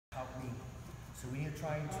So when you're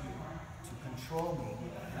trying to control me,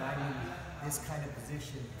 and I'm in this kind of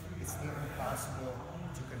position, it's near impossible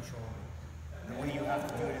to control me. The way you have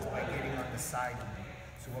to do it is by getting on the side of me.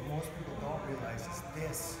 So what most people don't realize is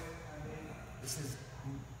this is,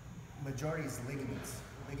 majority is ligaments.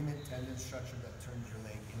 Ligament tendon structure that turns your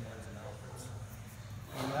leg inwards and outwards.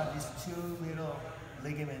 And you have these two little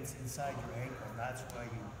ligaments inside your ankle, and that's why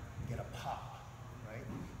you get a pop, right?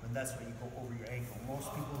 And that's why you go over your ankle. Most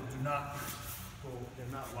people do not go, they're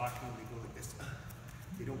not locking, they go like this.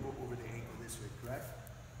 They don't go over the ankle this way, correct?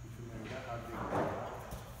 You familiar with that? How do they go?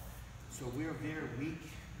 So we're very weak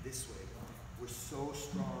this way. We're so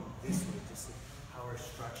strong this way, just how our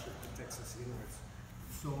structure protects us inwards.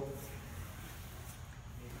 So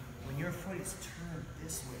when your foot is turned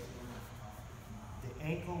this way, the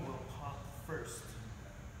ankle will pop first,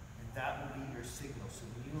 and that will be your signal. So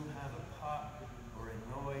when you have a pop or a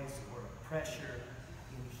noise or a pressure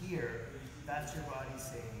in here, that's your body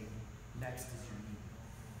saying, next is your knee.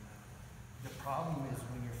 The problem is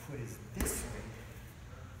when your foot is this way,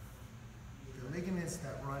 the ligaments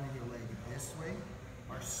that run in your leg this way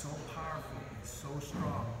are so powerful and so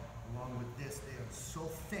strong, along with this, they are so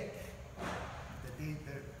thick that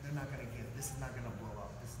they're not going to give. This is not going to blow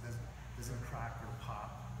up. This doesn't crack or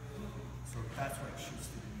pop. So that's why it shoots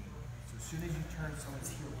to the knee. So as soon as you turn someone's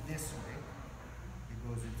heel this way, it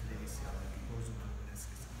goes into the ACL, it goes into the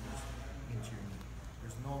meniscus, it goes into your knee.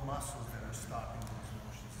 There's no muscles that are stopping those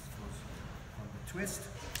motions. It goes from the twist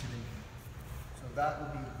to the knee. So that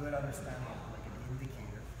would be a good understanding, like an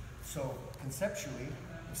indicator. So conceptually,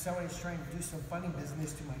 if someone is trying to do some funny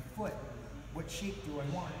business to my foot, what shape do I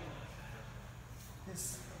want?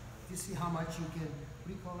 This. Do you see how much you can, what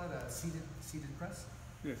do you call that, a seated press?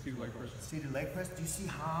 Yeah, seated leg press. Seated leg press. Do you see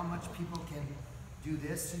how much people can do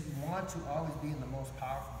this? So you want to always be in the most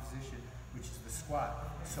powerful position, which is the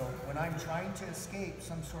squat. So when I'm trying to escape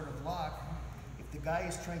some sort of lock, if the guy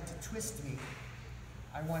is trying to twist me,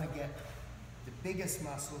 I want to get the biggest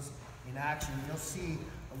muscles in action. You'll see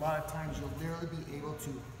a lot of times you'll literally be able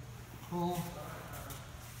to pull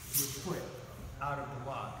your foot out of the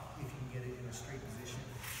lock if you can get it in a straight position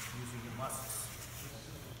using your muscles.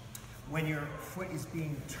 When your foot is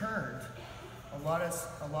being turned, a lot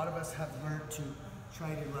of us have learned to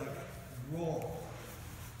try to like roll.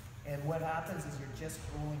 And what happens is you're just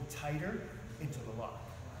rolling tighter into the lock.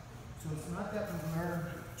 So it's not that we learn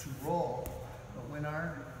to roll, but when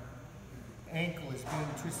our ankle is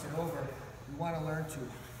being twisted over, we want to learn to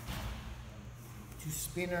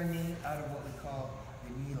spin our knee out of what we call the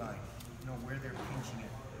knee line, you know, where they're pinching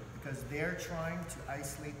it. Because they're trying to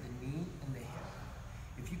isolate the knee and the hip.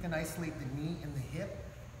 If you can isolate the knee and the hip,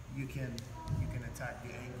 you can attack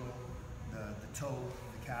the ankle, the toe,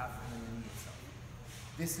 the calf, and then the knee itself.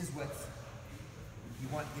 This is what you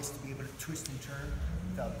want, this to be able to twist and turn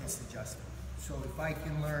without this adjusting. So if I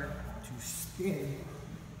can learn to spin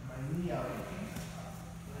my knee out,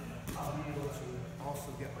 I'll be able to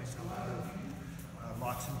also get myself out of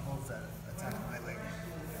locks and pulls that